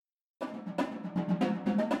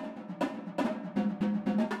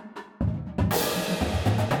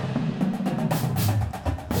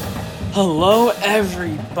Hello,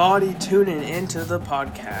 everybody tuning into the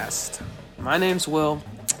podcast. My name's Will,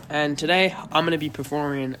 and today I'm going to be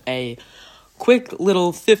performing a quick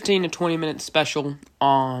little 15 to 20 minute special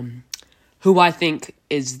on who I think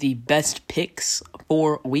is the best picks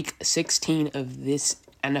for Week 16 of this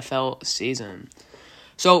NFL season.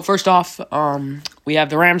 So, first off, we have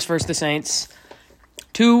the Rams versus the Saints.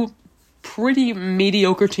 Two pretty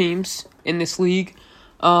mediocre teams in this league.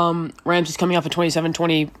 Rams is coming off a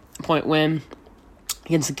 27-20 point win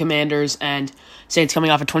against the Commanders, and Saints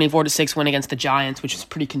coming off a 24-6 win against the Giants, which is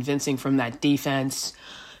pretty convincing from that defense.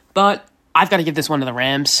 But I've got to give this one to the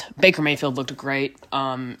Rams. Baker Mayfield looked great.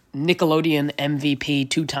 Nickelodeon MVP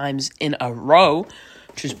 2 times in a row,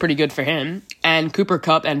 which is pretty good for him. And Cooper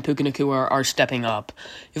Kupp and Puka Nacua are stepping up.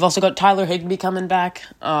 You've also got Tyler Higbee coming back.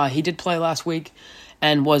 He did play last week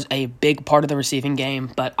and was a big part of the receiving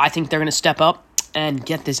game, but I think they're going to step up and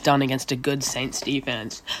get this done against a good Saints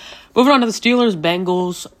defense. Moving on to the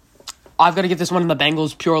Steelers-Bengals. I've got to give this one to the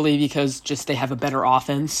Bengals purely because just they have a better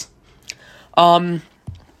offense.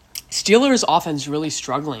 Steelers' offense really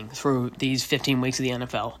struggling through these 15 weeks of the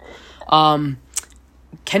NFL.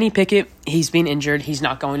 Kenny Pickett, he's been injured. He's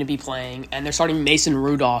not going to be playing. And they're starting Mason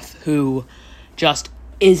Rudolph, who just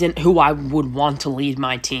isn't who I would want to lead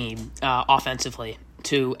my team offensively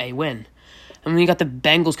to a win. And when you got the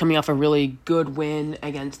Bengals coming off a really good win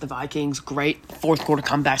against the Vikings, great fourth quarter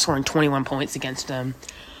comeback, scoring 21 points against them.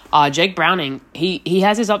 Jake Browning, he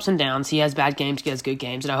has his ups and downs. He has bad games, he has good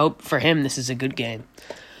games, and I hope for him this is a good game.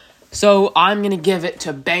 So I'm going to give it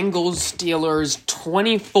to Bengals-Steelers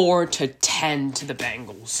 24-10 to the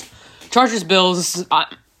Bengals. Chargers-Bills,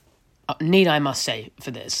 I must say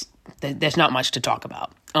for this, there's not much to talk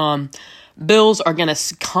about. Bills are going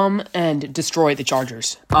to come and destroy the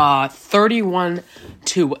Chargers.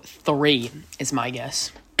 31-3 is my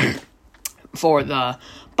guess for the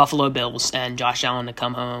Buffalo Bills and Josh Allen to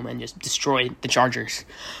come home and just destroy the Chargers.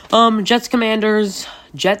 Jets-Commanders.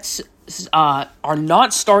 Jets are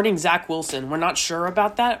not starting Zach Wilson. We're not sure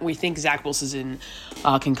about that. We think Zach Wilson's in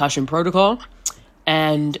concussion protocol,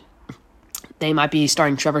 and they might be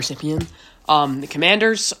starting Trevor Siemian. The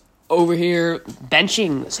Commanders over here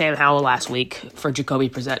benching Sam Howell last week for Jacoby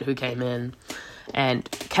Brissett, who came in and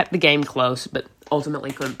kept the game close, but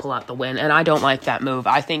ultimately couldn't pull out the win. And I don't like that move.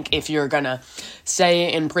 I think if you're going to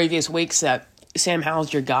say in previous weeks that Sam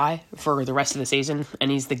Howell's your guy for the rest of the season, and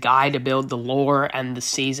he's the guy to build the lore and the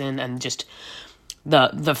season and just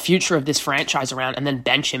the future of this franchise around, and then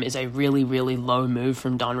bench him is a really, really low move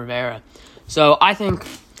from Don Rivera. So I think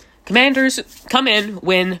Commanders come in,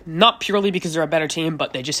 win, not purely because they're a better team,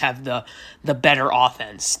 but they just have the better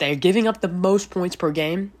offense. They're giving up the most points per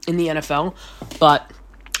game in the NFL, but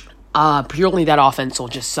purely that offense will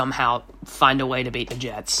just somehow find a way to beat the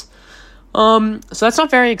Jets. So that's not a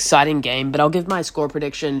very exciting game, but I'll give my score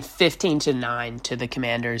prediction 15-9 to the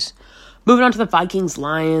Commanders. Moving on to the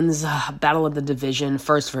Vikings-Lions, battle of the division,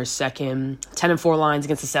 first versus second. 10-4 Lions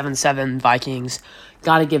against the 7-7 Vikings.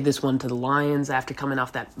 Got to give this one to the Lions after coming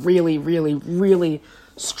off that really, really, really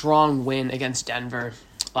strong win against Denver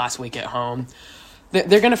last week at home.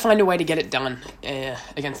 They're going to find a way to get it done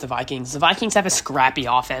against the Vikings. The Vikings have a scrappy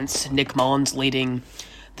offense. Nick Mullins leading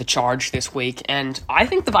the charge this week, and I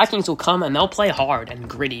think the Vikings will come and they'll play hard and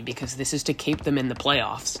gritty because this is to keep them in the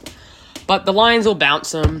playoffs. But the Lions will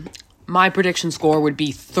bounce them. My prediction score would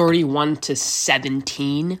be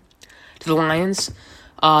 31-17 to the Lions.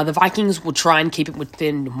 The Vikings will try and keep it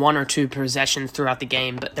within 1 or 2 possessions throughout the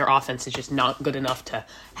game, but their offense is just not good enough to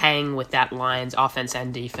hang with that Lions offense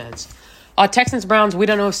and defense. Texans-Browns, we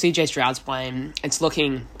don't know if C.J. Stroud's playing. It's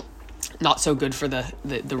looking not so good for the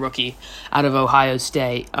rookie out of Ohio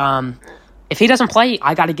State. If he doesn't play,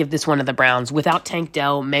 I got to give this one to the Browns. Without Tank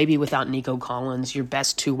Dell, maybe without Nico Collins, your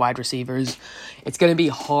best 2 wide receivers, it's going to be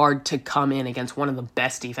hard to come in against one of the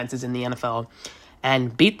best defenses in the NFL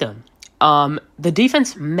and beat them. The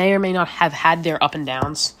defense may or may not have had their up and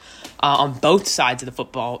downs on both sides of the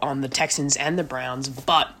football, on the Texans and the Browns,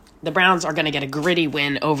 but the Browns are going to get a gritty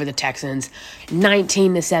win over the Texans,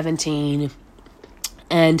 19-17.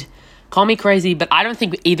 And call me crazy, but I don't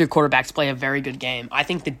think either quarterbacks play a very good game. I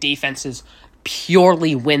think the defenses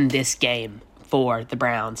purely win this game for the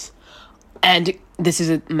Browns. And this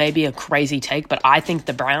is maybe a crazy take, but I think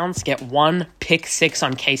the Browns get 1 pick 6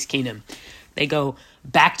 on Case Keenum. They go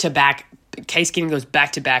back-to-back. Case Keenum goes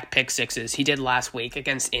back-to-back pick 6s. He did last week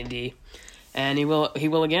against Indy, and he will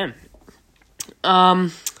again.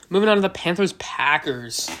 Moving on to the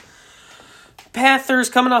Panthers-Packers. Panthers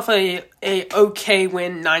coming off a okay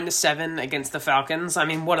win, 9-7 against the Falcons. I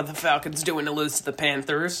mean, what are the Falcons doing to lose to the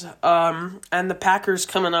Panthers? And the Packers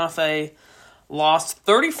coming off a lost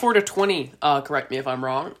 34-20, correct me if I'm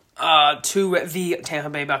wrong, to the Tampa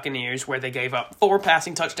Bay Buccaneers, where they gave up 4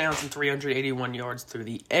 passing touchdowns and 381 yards through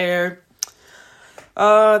the air.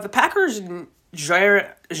 The Packers,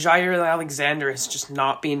 Jair Alexander has just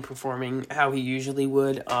not been performing how he usually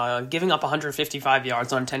would. Giving up 155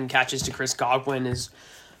 yards on 10 catches to Chris Godwin is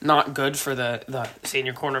not good for the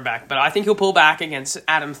senior cornerback, but I think he'll pull back against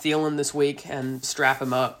Adam Thielen this week and strap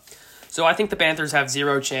him up. So I think the Panthers have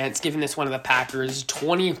 0 chance, giving this one to the Packers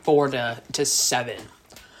 24-7.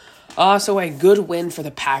 So a good win for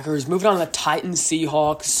the Packers. Moving on to the Titans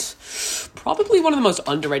Seahawks, probably one of the most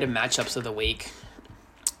underrated matchups of the week.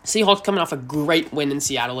 Seahawks coming off a great win in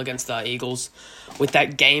Seattle against the Eagles with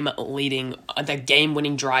that game-winning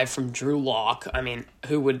drive from Drew Lock. I mean,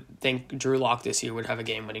 who would think Drew Lock this year would have a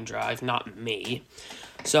game-winning drive? Not me.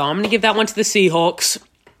 So I'm going to give that one to the Seahawks.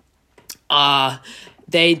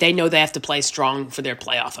 They know they have to play strong for their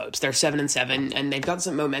playoff hopes. They're 7-7, and they've got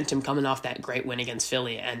some momentum coming off that great win against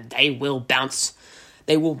Philly, and they will bounce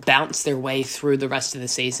their way through the rest of the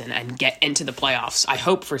season and get into the playoffs. I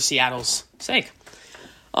hope for Seattle's sake.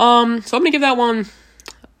 So I'm gonna give that one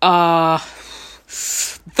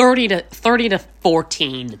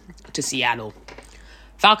 30-14 to Seattle.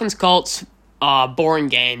 Falcons Colts, boring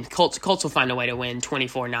game. Colts will find a way to win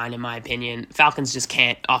 24-9 in my opinion. Falcons just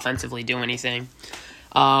can't offensively do anything.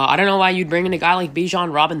 I don't know why you'd bring in a guy like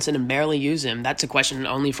Bijan Robinson and barely use him. That's a question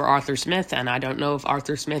only for Arthur Smith, and I don't know if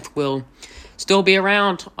Arthur Smith will still be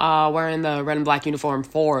around wearing the red and black uniform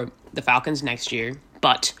for the Falcons next year.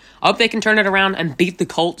 But I hope they can turn it around and beat the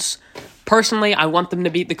Colts. Personally, I want them to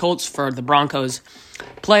beat the Colts for the Broncos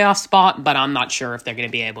playoff spot, but I'm not sure if they're going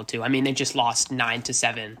to be able to. I mean, they just lost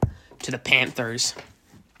 9-7 to the Panthers.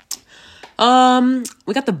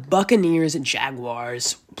 We got the Buccaneers and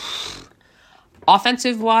Jaguars.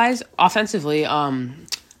 Offensively,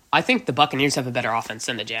 I think the Buccaneers have a better offense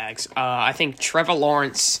than the Jags. I think Trevor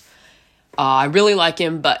Lawrence, I really like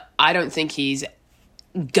him, but I don't think he's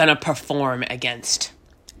gonna perform against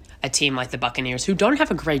a team like the Buccaneers, who don't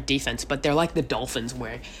have a great defense, but they're like the Dolphins,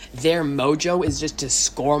 where their mojo is just to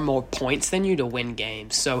score more points than you to win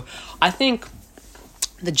games. So I think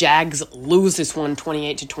the Jags lose this one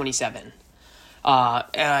 28-27.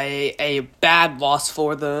 A bad loss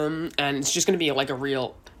for them, and it's just going to be like a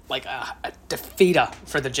real, a defeater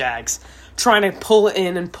for the Jags, trying to pull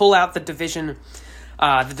in and pull out the division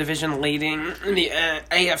leading in the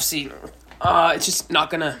AFC. It's just not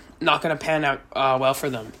gonna pan out well for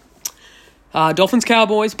them. Dolphins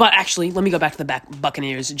Cowboys, but actually, let me go back to the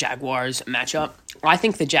Buccaneers Jaguars matchup. I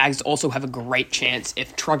think the Jags also have a great chance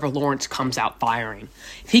if Trevor Lawrence comes out firing.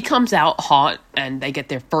 If he comes out hot and they get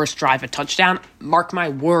their first drive a touchdown, mark my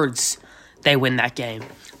words, they win that game.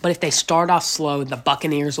 But if they start off slow, the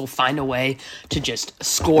Buccaneers will find a way to just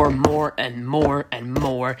score more and more and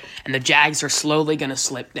more, and the Jags are slowly going to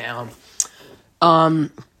slip down.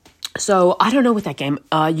 So I don't know with that game.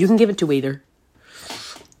 You can give it to either.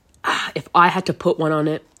 If I had to put one on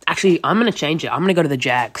it, actually, I'm going to change it. I'm going to go to the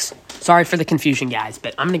Jags. Sorry for the confusion, guys,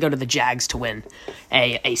 but I'm going to go to the Jags to win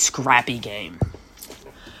a scrappy game.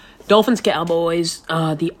 Dolphins Cowboys.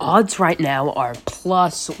 The odds right now are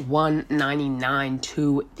plus 199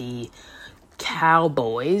 to the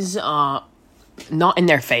Cowboys. Not in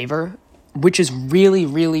their favor, which is really,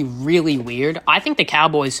 really, really weird. I think the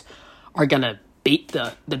Cowboys are going to beat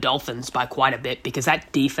the Dolphins by quite a bit because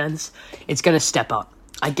that defense, it's going to step up.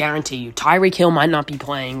 I guarantee you. Tyreek Hill might not be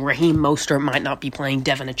playing. Raheem Mostert might not be playing.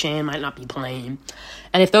 Devin Achane might not be playing.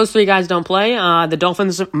 And if those three guys don't play, the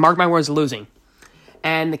Dolphins, mark my words, losing.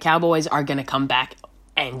 And the Cowboys are going to come back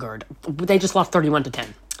angered. They just lost 31-10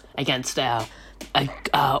 against a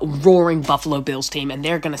roaring Buffalo Bills team, and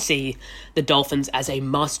they're going to see the Dolphins as a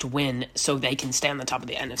must-win so they can stay on the top of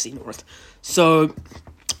the NFC North. So,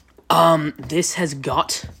 this has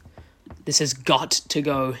got to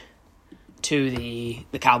go to the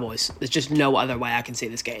Cowboys. There's just no other way I can see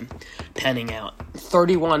this game panning out.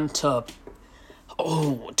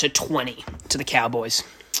 31-20 to the Cowboys.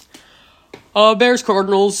 Bears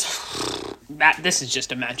Cardinals. This is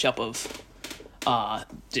just a matchup of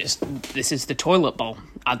this is the toilet bowl,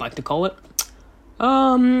 I'd like to call it.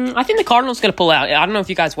 I think the Cardinals going to pull out. I don't know if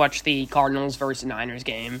you guys watched the Cardinals versus Niners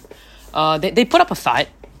game. They put up a fight.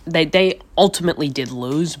 They ultimately did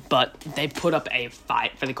lose, but they put up a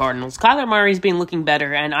fight for the Cardinals. Kyler Murray's been looking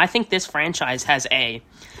better, and I think this franchise has a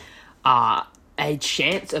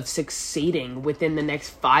chance of succeeding within the next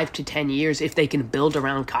 5 to 10 years if they can build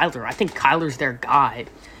around Kyler. I think Kyler's their guy,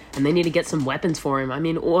 and they need to get some weapons for him. I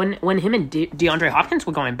mean, when him and DeAndre Hopkins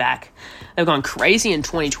were going back, they were going crazy in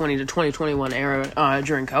 2020 to 2021 era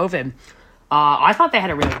during COVID. I thought they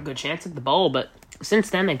had a really good chance at the bowl, but since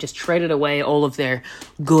then they've just traded away all of their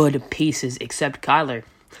good pieces except Kyler.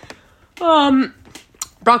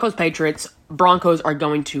 Broncos-Patriots. Broncos are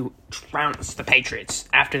going to trounce the Patriots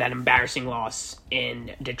after that embarrassing loss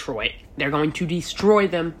in Detroit. They're going to destroy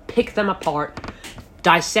them, pick them apart,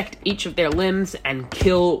 dissect each of their limbs, and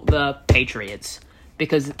kill the Patriots.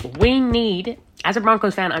 Because we need, as a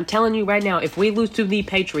Broncos fan, I'm telling you right now, if we lose to the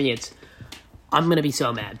Patriots, I'm going to be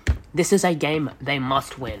so mad. This is a game they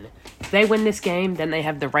must win. If they win this game, then they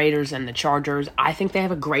have the Raiders and the Chargers. I think they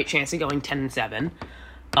have a great chance of going 10-7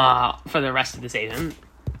 for the rest of the season.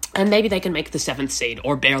 And maybe they can make the 7th seed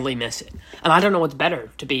or barely miss it. And I don't know what's better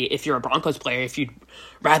to be if you're a Broncos player, if you'd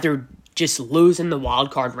rather just lose in the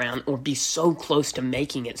wild card round or be so close to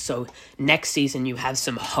making it so next season you have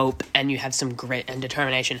some hope and you have some grit and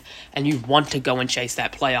determination and you want to go and chase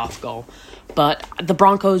that playoff goal. But the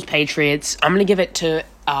Broncos, Patriots, I'm going to give it to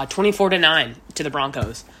 24-9 to the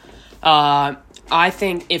Broncos. I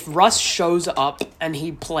think if Russ shows up and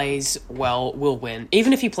he plays well, we'll win.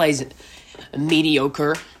 Even if he plays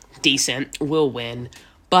mediocre, decent, we'll win.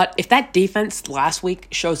 But if that defense last week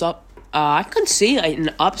shows up, I could see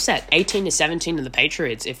an upset, 18-17 to the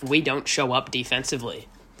Patriots if we don't show up defensively.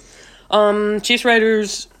 Chiefs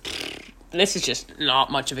Raiders, this is just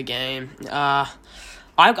not much of a game. I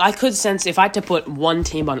could sense if I had to put one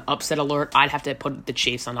team on upset alert, I'd have to put the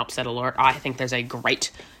Chiefs on upset alert. I think there's a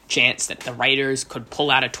great chance that the Raiders could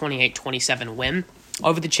pull out a 28-27 win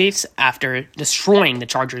over the Chiefs after destroying the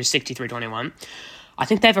Chargers 63-21. I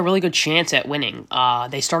think they have a really good chance at winning.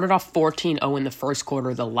 They started off 14-0 in the first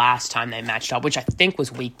quarter the last time they matched up, which I think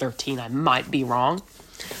was week 13. I might be wrong.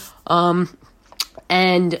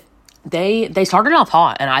 And they started off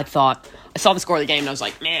hot, and I saw the score of the game, and I was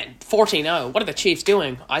like, man, 14-0, what are the Chiefs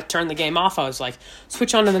doing? I turned the game off. I was like,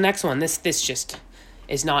 switch on to the next one. This just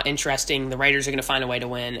is not interesting. The Raiders are going to find a way to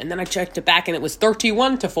win. And then I checked it back, and it was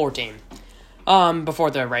 31-14 before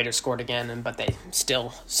the Raiders scored again, but they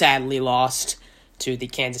still sadly lost to the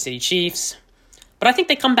Kansas City Chiefs. But I think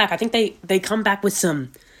they come back. I think they come back with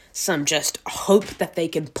some just hope that they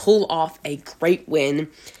can pull off a great win,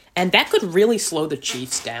 and that could really slow the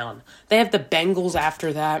Chiefs down. They have the Bengals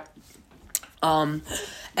after that.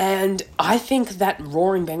 And I think that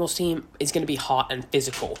roaring Bengals team is going to be hot and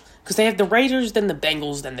physical because they have the Raiders, then the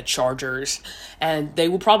Bengals, then the Chargers, and they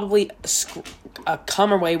will probably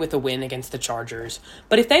come away with a win against the Chargers.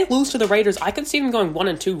 But if they lose to the Raiders, I could see them going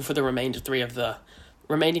 1-2 for the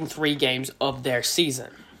remaining three games of their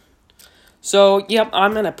season. So, yep,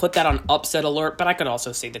 I'm going to put that on upset alert, but I could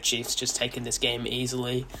also see the Chiefs just taking this game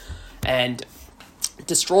easily and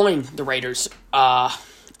destroying the Raiders'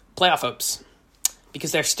 playoff hopes.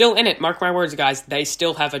 Because they're still in it. Mark my words, guys. They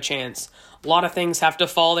still have a chance. A lot of things have to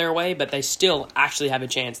fall their way, but they still actually have a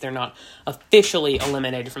chance. They're not officially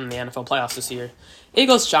eliminated from the NFL playoffs this year.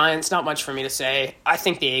 Eagles-Giants, not much for me to say. I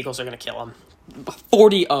think the Eagles are going to kill them.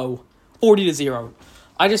 40-0. 40-0.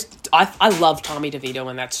 I love Tommy DeVito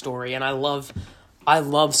in that story, and I love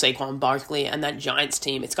Saquon Barkley and that Giants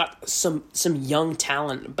team. It's got some young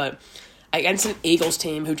talent, but against an Eagles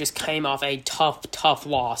team who just came off a tough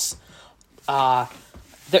loss,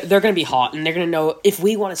 they're going to be hot, and they're going to know if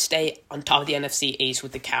we want to stay on top of the NFC East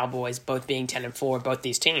with the Cowboys both being 10-4, both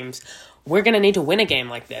these teams, we're going to need to win a game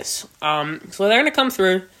like this. So they're going to come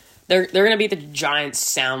through. They're going to beat the Giants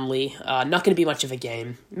soundly. Not going to be much of a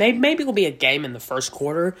game. Maybe it'll be a game in the first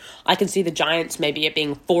quarter. I can see the Giants maybe it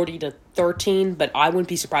being 40-13, but I wouldn't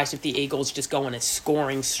be surprised if the Eagles just go on a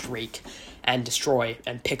scoring streak and destroy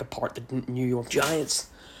and pick apart the New York Giants.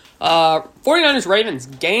 49ers Ravens,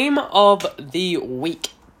 game of the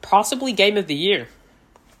week, possibly game of the year.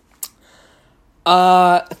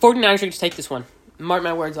 49ers are going to take this one. Mark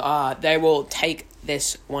my words, they will take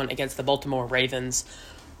this one against the Baltimore Ravens.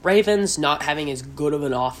 Ravens not having as good of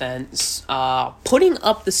an offense, putting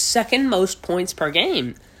up the second most points per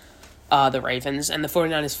game, the Ravens, and the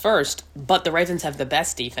 49ers first, but the Ravens have the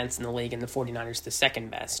best defense in the league and the 49ers the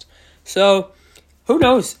second best. So, who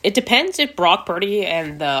knows? It depends if Brock Purdy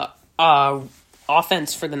and the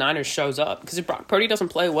offense for the Niners shows up, because if Brock Purdy doesn't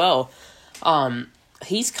play well,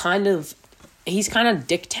 he's kind of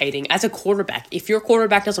dictating as a quarterback. If your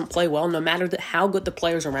quarterback doesn't play well, no matter how good the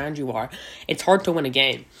players around you are, it's hard to win a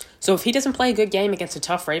game. So if he doesn't play a good game against a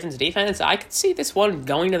tough Ravens defense, I could see this one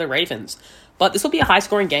going to the Ravens. But this will be a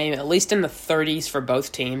high-scoring game, at least in the 30s for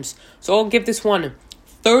both teams. So I'll give this one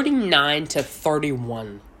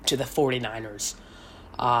 39-31 to the 49ers.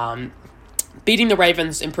 Beating the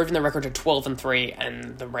Ravens, improving the record to 12-3,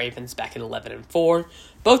 and the Ravens back at 11-4.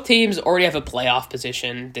 Both teams already have a playoff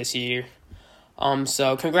position this year.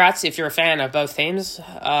 So congrats if you're a fan of both teams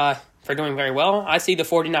for are doing very well. I see the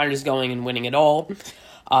 49ers going and winning it all.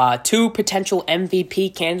 2 potential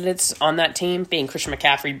MVP candidates on that team being Christian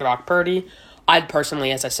McCaffrey, Brock Purdy. I'd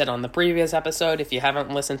personally, as I said on the previous episode, if you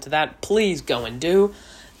haven't listened to that, please go and do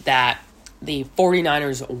that. The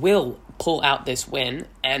 49ers will pull out this win,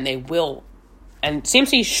 and they will, and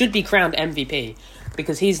CMC should be crowned MVP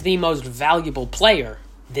because he's the most valuable player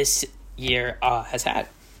this year has had.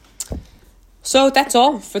 So that's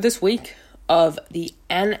all for this week of the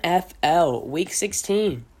NFL Week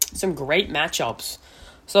 16. Some great matchups.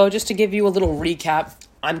 So just to give you a little recap,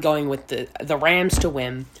 I'm going with the Rams to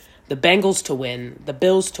win, the Bengals to win, the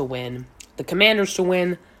Bills to win, the Commanders to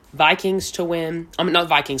win, Vikings to win.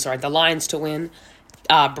 The Lions to win,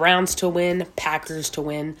 Browns to win, Packers to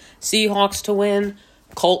win, Seahawks to win,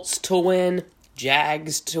 Colts to win,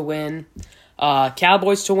 Jags to win,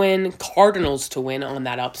 Cowboys to win, Cardinals to win on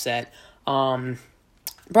that upset,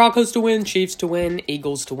 Broncos to win, Chiefs to win,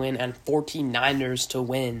 Eagles to win, and 49ers to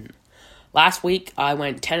win. Last week, I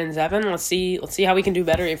went 10-7. Let's see how we can do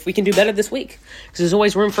better, if we can do better this week, because there's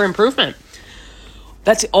always room for improvement.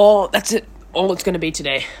 That's it. All it's going to be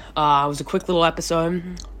today. It was a quick little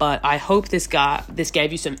episode, but I hope this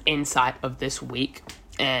gave you some insight of this week.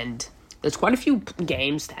 And there's quite a few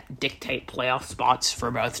games that dictate playoff spots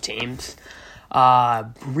for both teams.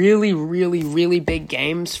 Really, really, really big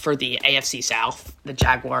games for the AFC South. The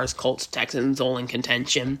Jaguars, Colts, Texans, all in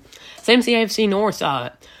contention. Same as the AFC North.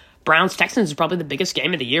 Browns-Texans is probably the biggest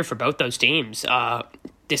game of the year for both those teams.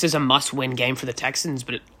 This is a must-win game for the Texans,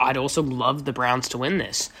 but I'd also love the Browns to win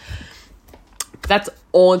this. That's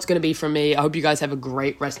all it's going to be from me. I hope you guys have a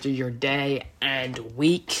great rest of your day and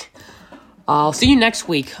week. I'll see you next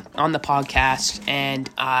week on the podcast, and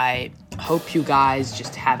I hope you guys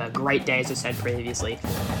just have a great day, as I said previously.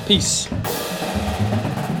 Peace.